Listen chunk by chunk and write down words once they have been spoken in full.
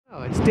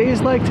It's days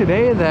like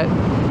today that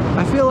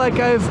I feel like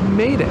I've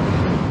made it.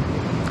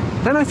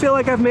 Then I feel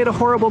like I've made a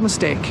horrible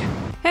mistake.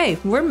 Hey,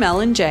 we're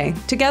Mel and Jay.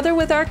 Together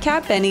with our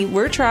cat Benny,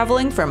 we're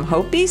traveling from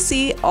Hope,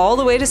 BC all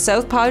the way to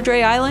South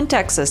Padre Island,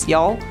 Texas,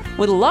 y'all,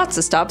 with lots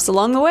of stops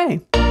along the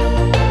way.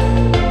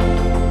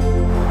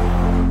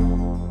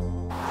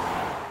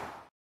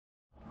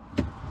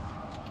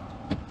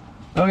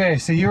 Okay,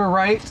 so you were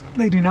right.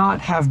 They do not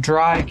have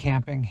dry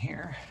camping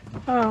here.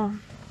 Oh.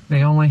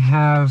 They only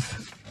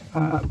have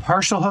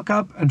partial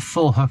hookup and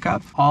full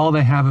hookup. All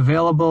they have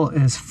available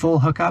is full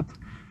hookup,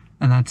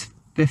 and that's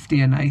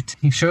 $50 a night.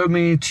 He showed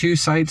me 2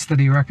 sites that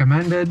he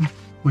recommended.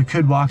 We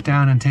could walk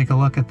down and take a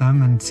look at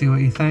them and see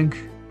what you think.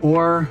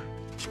 Or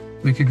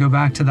we could go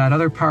back to that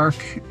other park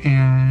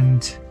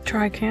and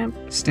Try camp.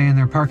 Stay in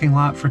their parking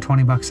lot for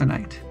 20 bucks a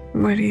night.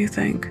 What do you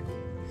think?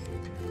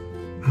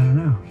 I don't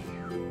know.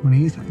 What do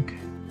you think?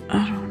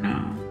 I don't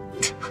know.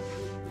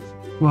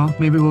 Well,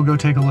 maybe we'll go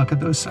take a look at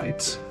those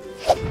sites.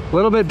 A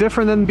little bit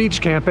different than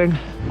beach camping.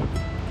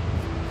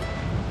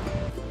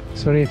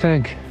 So what do you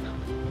think?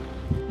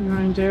 You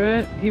want to do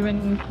it?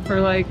 Even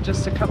for like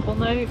just a couple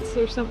nights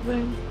or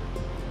something?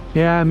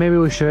 Yeah, maybe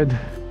we should.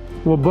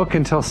 We'll book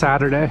until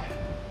Saturday.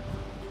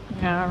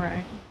 Yeah, all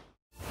right.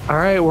 All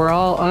right, we're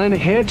all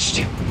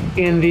unhitched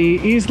in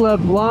the Isla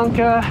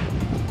Blanca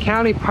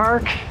County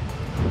Park.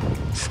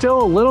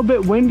 Still a little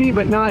bit windy,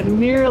 but not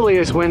nearly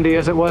as windy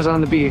as it was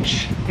on the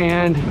beach.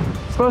 And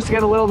it's supposed to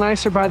get a little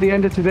nicer by the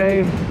end of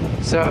today,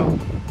 so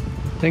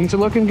things are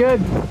looking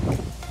good.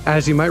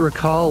 As you might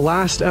recall,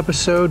 last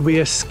episode we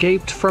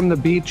escaped from the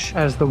beach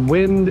as the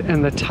wind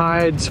and the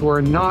tides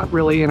were not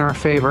really in our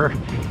favor.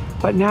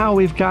 But now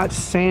we've got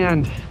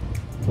sand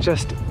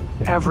just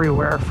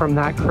everywhere from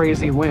that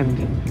crazy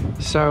wind.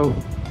 So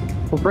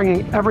we're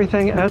bringing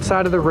everything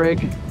outside of the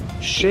rig,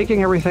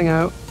 shaking everything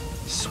out,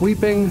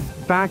 sweeping,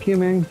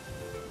 vacuuming,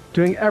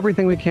 doing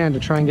everything we can to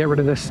try and get rid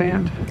of this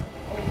sand.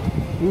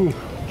 Ooh,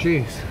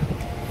 geez.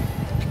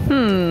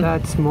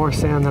 That's more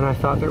sand than I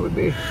thought there would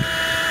be.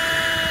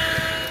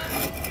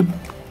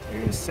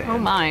 Here's sand. Oh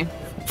my.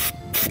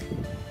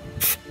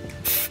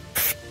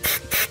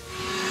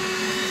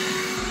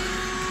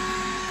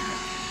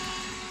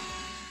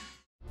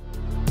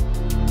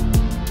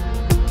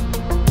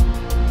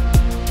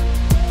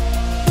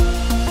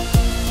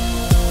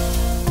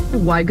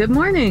 Why, good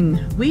morning.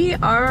 We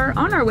are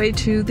on our way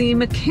to the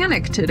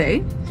mechanic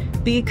today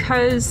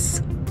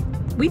because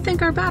we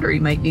think our battery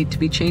might need to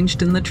be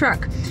changed in the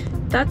truck.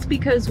 That's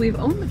because we've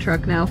owned the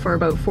truck now for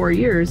about 4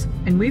 years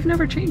and we've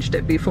never changed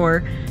it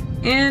before.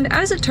 And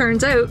as it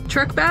turns out,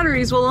 truck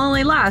batteries will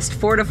only last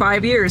 4 to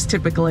 5 years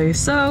typically,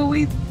 so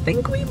we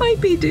think we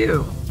might be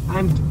due.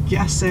 I'm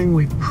guessing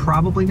we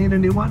probably need a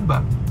new one,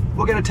 but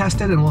we'll get it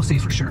tested and we'll see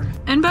for sure.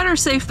 And better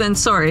safe than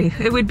sorry.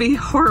 It would be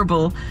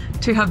horrible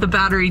to have the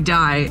battery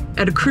die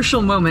at a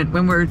crucial moment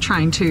when we're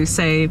trying to,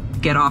 say,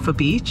 get off a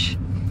beach.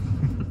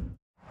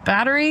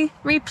 Battery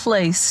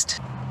replaced.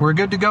 We're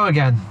good to go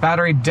again.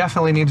 Battery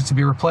definitely needed to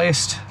be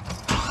replaced.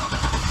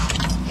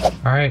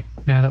 All right,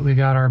 now that we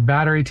got our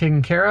battery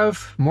taken care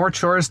of, more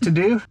chores to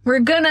do. We're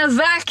gonna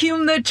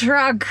vacuum the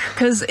truck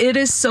because it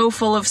is so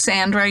full of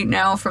sand right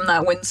now from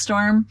that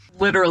windstorm.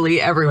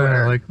 Literally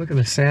everywhere. Like, look at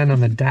the sand on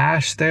the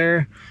dash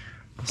there.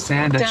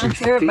 Sand at your Down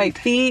here at my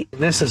feet.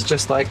 This is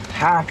just like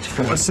packed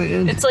full of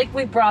sand. It's like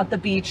we brought the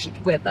beach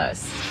with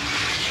us.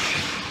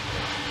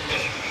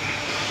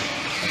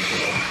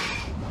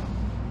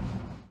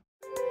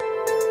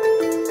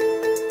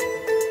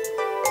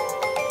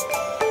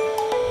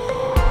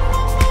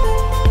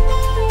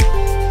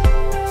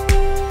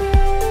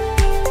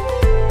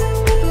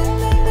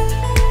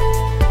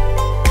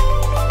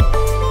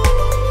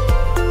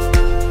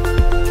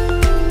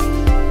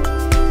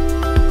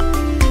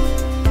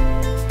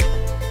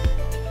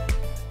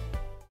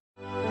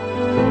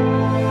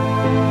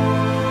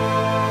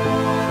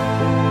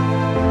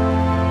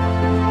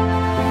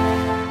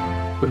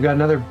 We've got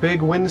another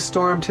big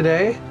windstorm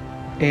today,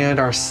 and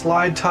our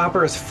slide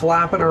topper is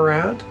flapping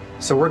around.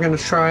 So we're gonna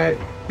try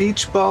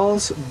beach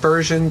balls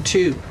version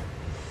 2.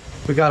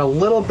 We got a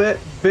little bit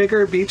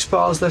bigger beach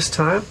balls this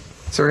time.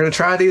 So we're gonna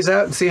try these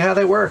out and see how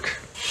they work.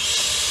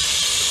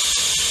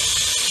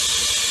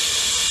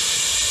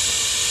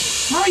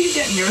 How are you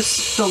getting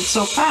yours filled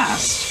so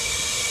fast?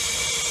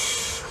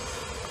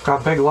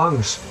 Got big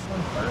lungs.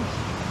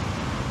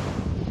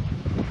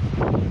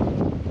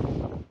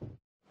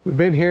 We've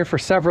been here for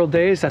several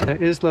days at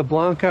the Isla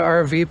Blanca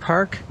RV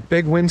Park.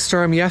 Big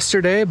windstorm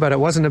yesterday, but it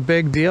wasn't a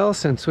big deal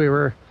since we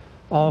were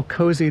all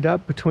cozied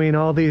up between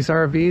all these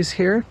RVs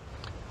here.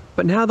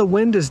 But now the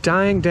wind is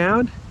dying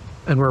down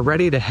and we're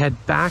ready to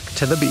head back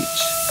to the beach.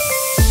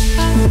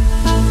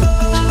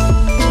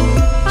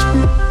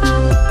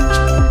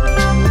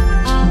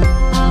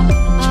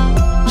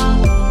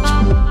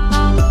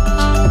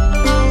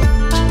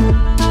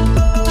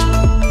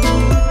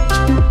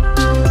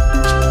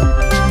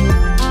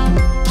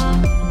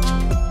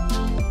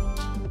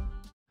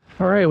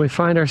 All right, we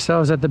find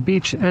ourselves at the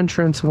beach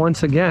entrance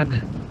once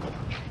again.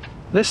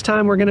 This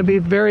time we're going to be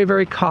very,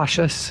 very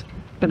cautious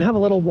and have a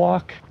little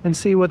walk and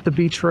see what the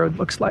beach road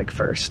looks like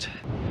first.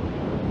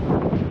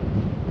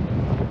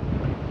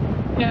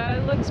 Yeah,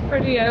 it looks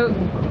pretty out.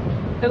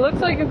 It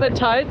looks like the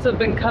tides have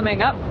been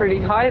coming up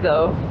pretty high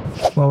though.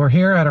 Well, we're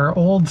here at our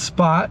old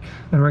spot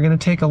and we're gonna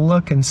take a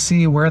look and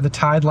see where the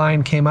tide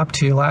line came up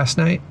to last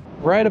night.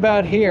 Right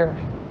about here,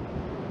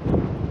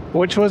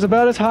 which was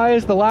about as high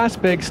as the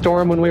last big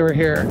storm when we were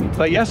here.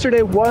 But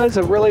yesterday was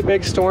a really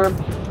big storm.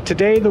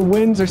 Today the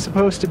winds are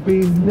supposed to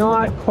be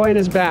not quite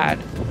as bad.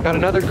 Got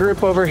another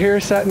group over here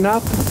setting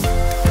up.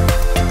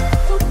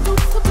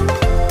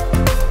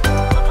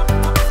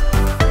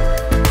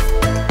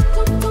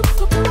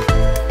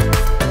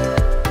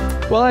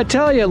 Well, I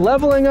tell you,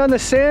 leveling on the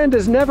sand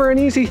is never an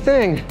easy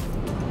thing,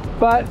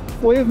 but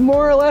we've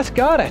more or less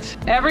got it.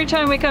 Every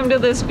time we come to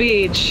this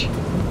beach,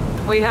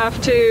 we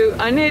have to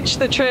unhitch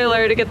the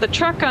trailer to get the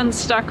truck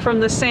unstuck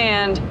from the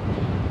sand,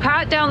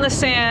 pat down the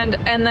sand,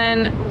 and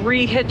then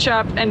re-hitch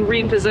up and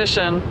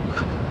reposition.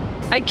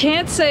 I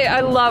can't say I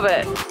love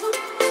it.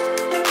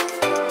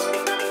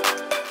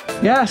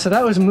 Yeah, so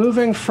that was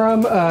moving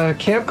from a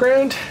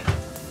campground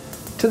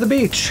to the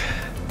beach.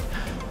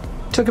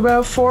 Took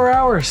about 4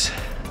 hours.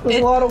 It was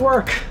a lot of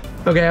work.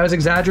 Okay, I was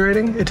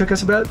exaggerating. It took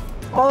us about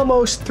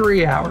almost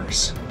 3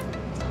 hours.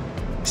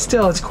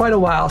 Still, it's quite a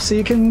while, so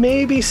you can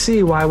maybe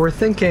see why we're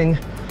thinking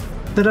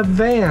that a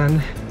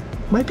van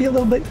might be a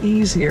little bit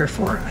easier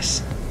for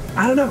us.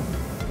 I don't know.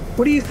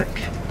 What do you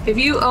think? If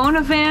you own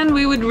a van,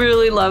 we would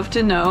really love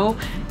to know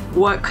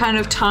what kind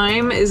of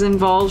time is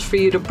involved for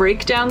you to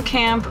break down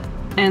camp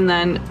and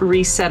then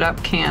reset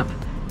up camp.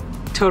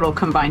 Total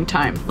combined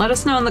time. Let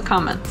us know in the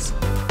comments.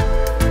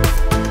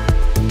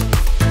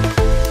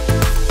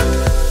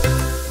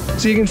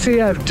 So you can see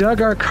I've dug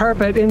our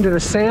carpet into the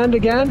sand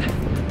again.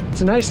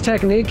 It's a nice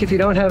technique if you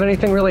don't have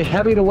anything really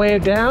heavy to weigh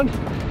it down.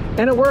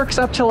 And it works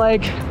up to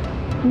like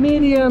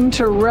medium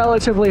to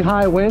relatively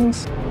high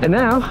winds. And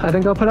now I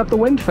think I'll put up the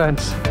wind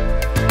fence.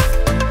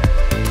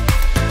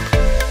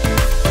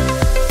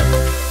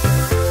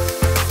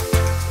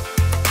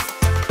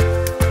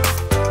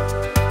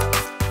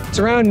 It's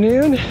around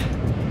noon,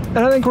 and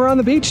I think we're on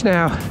the beach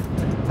now.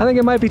 I think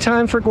it might be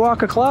time for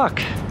guac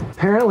o'clock.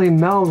 Apparently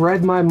Mel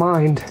read my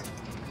mind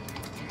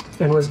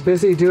and was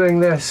busy doing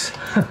this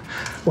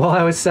while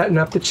I was setting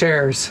up the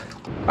chairs.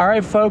 All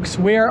right, folks,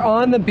 we are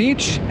on the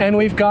beach and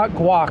we've got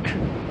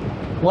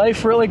guac.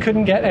 Life really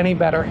couldn't get any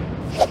better.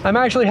 I'm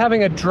actually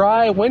having a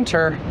dry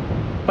winter,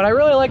 but I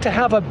really like to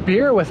have a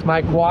beer with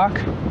my guac.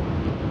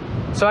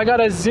 So I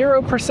got a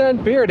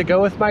 0% beer to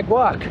go with my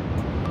guac.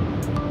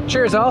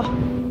 Cheers, all.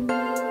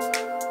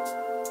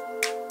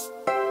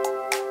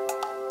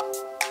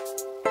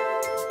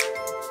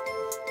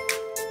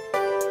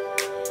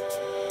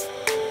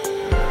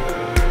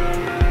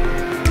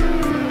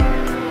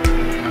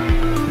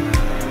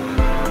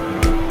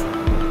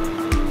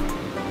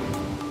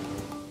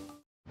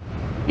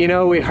 You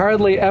know, we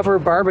hardly ever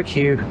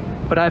barbecue,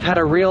 but I've had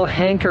a real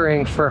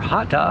hankering for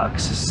hot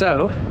dogs.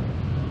 So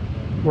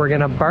we're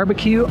gonna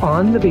barbecue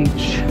on the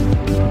beach.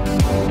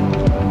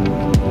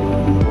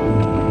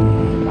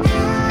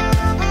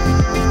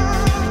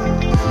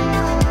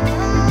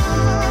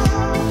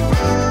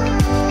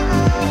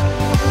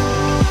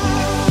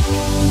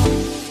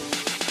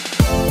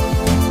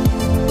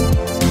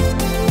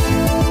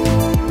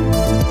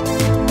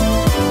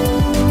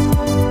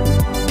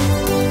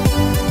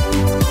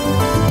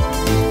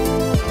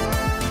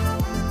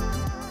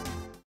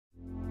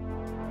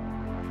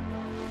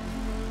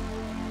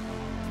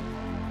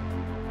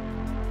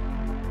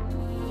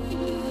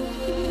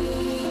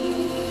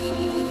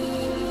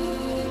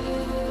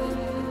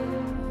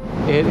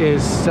 It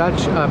is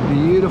such a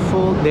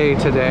beautiful day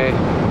today.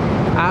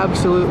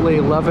 Absolutely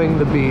loving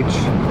the beach.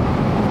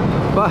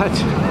 But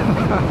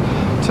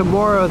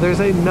tomorrow there's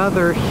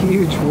another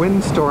huge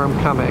windstorm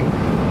coming.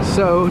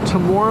 So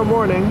tomorrow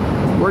morning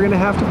we're gonna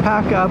have to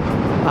pack up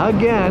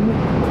again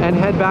and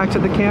head back to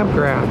the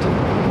campground.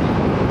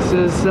 This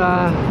is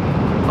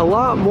a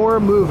lot more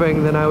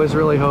moving than I was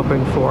really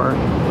hoping for.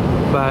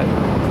 But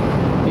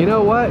you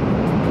know what?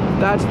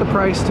 That's the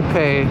price to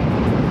pay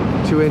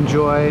to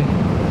enjoy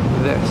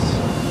this.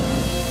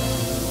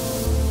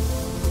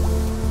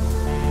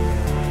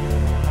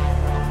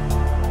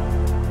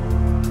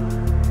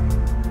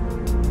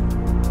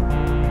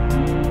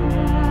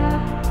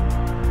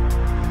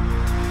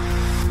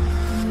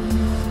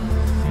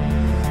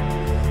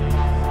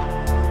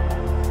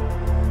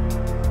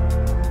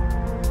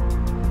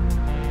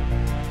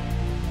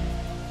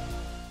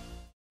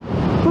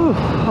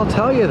 I'll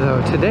tell you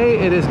though, today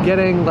it is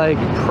getting like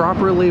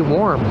properly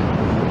warm.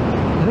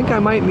 I think I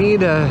might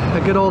need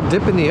a good old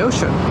dip in the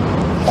ocean.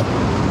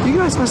 You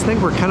guys must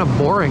think we're kind of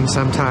boring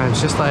sometimes,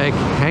 just like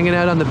hanging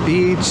out on the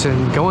beach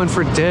and going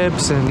for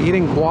dips and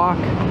eating guac.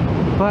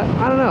 But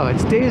I don't know,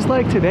 it's days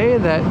like today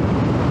that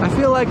I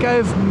feel like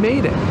I've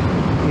made it,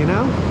 you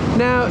know?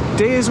 Now,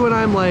 days when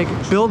I'm like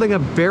building a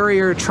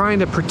barrier trying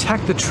to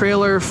protect the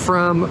trailer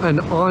from an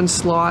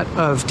onslaught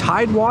of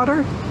tide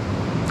water,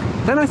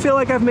 then I feel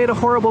like I've made a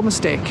horrible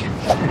mistake.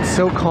 It's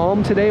so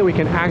calm today, we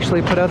can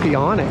actually put out the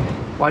awning.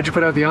 Why'd you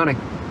put out the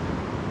awning?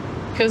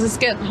 Because it's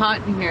getting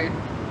hot in here.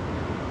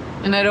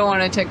 And I don't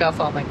want to take off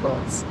all my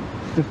clothes.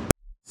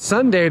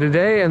 Sunday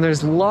today, and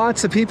there's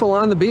lots of people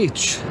on the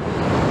beach.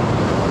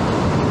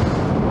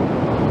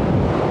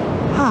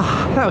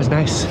 Ah, that was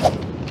nice.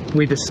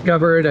 We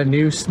discovered a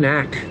new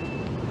snack.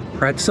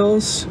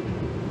 Pretzels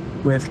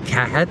with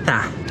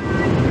cajeta.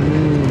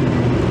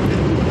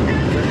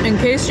 In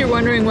case you're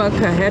wondering what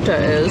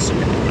cajeta is,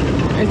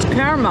 it's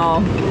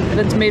caramel,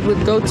 but it's made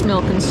with goat's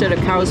milk instead of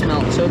cow's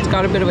milk, so it's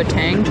got a bit of a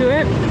tang to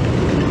it.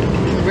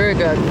 Very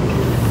good.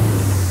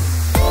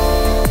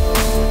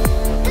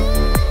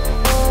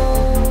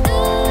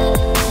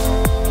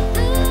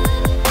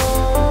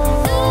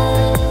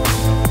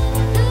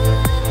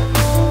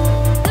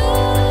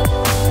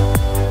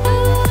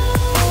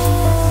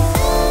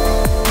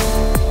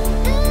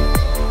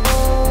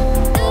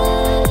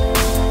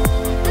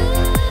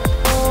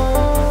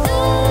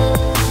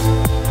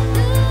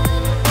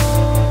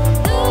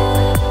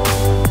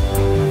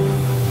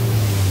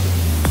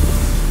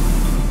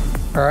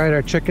 All right,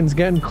 our chicken's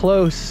getting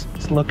close.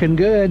 It's looking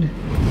good.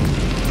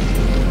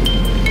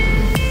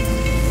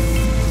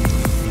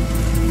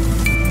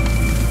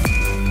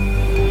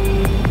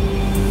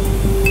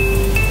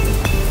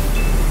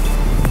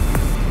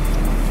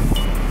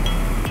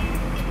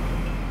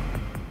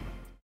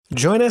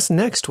 Join us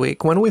next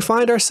week when we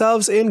find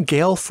ourselves in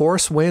gale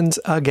force winds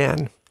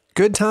again.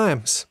 Good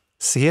times.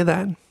 See you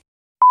then.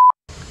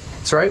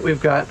 That's right,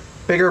 we've got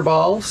bigger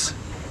balls.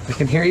 I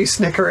can hear you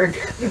snickering.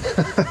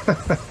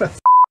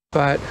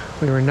 But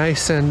we were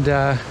nice and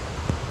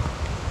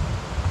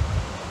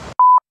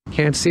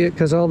can't see it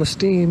because all the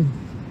steam.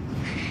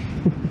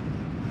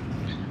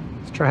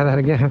 Let's try that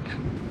again.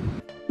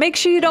 Make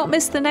sure you don't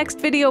miss the next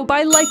video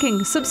by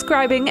liking,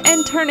 subscribing,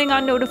 and turning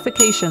on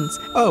notifications.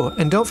 Oh,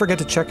 and don't forget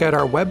to check out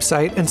our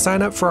website and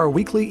sign up for our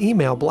weekly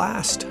email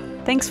blast.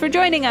 Thanks for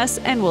joining us,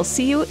 and we'll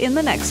see you in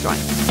the next one.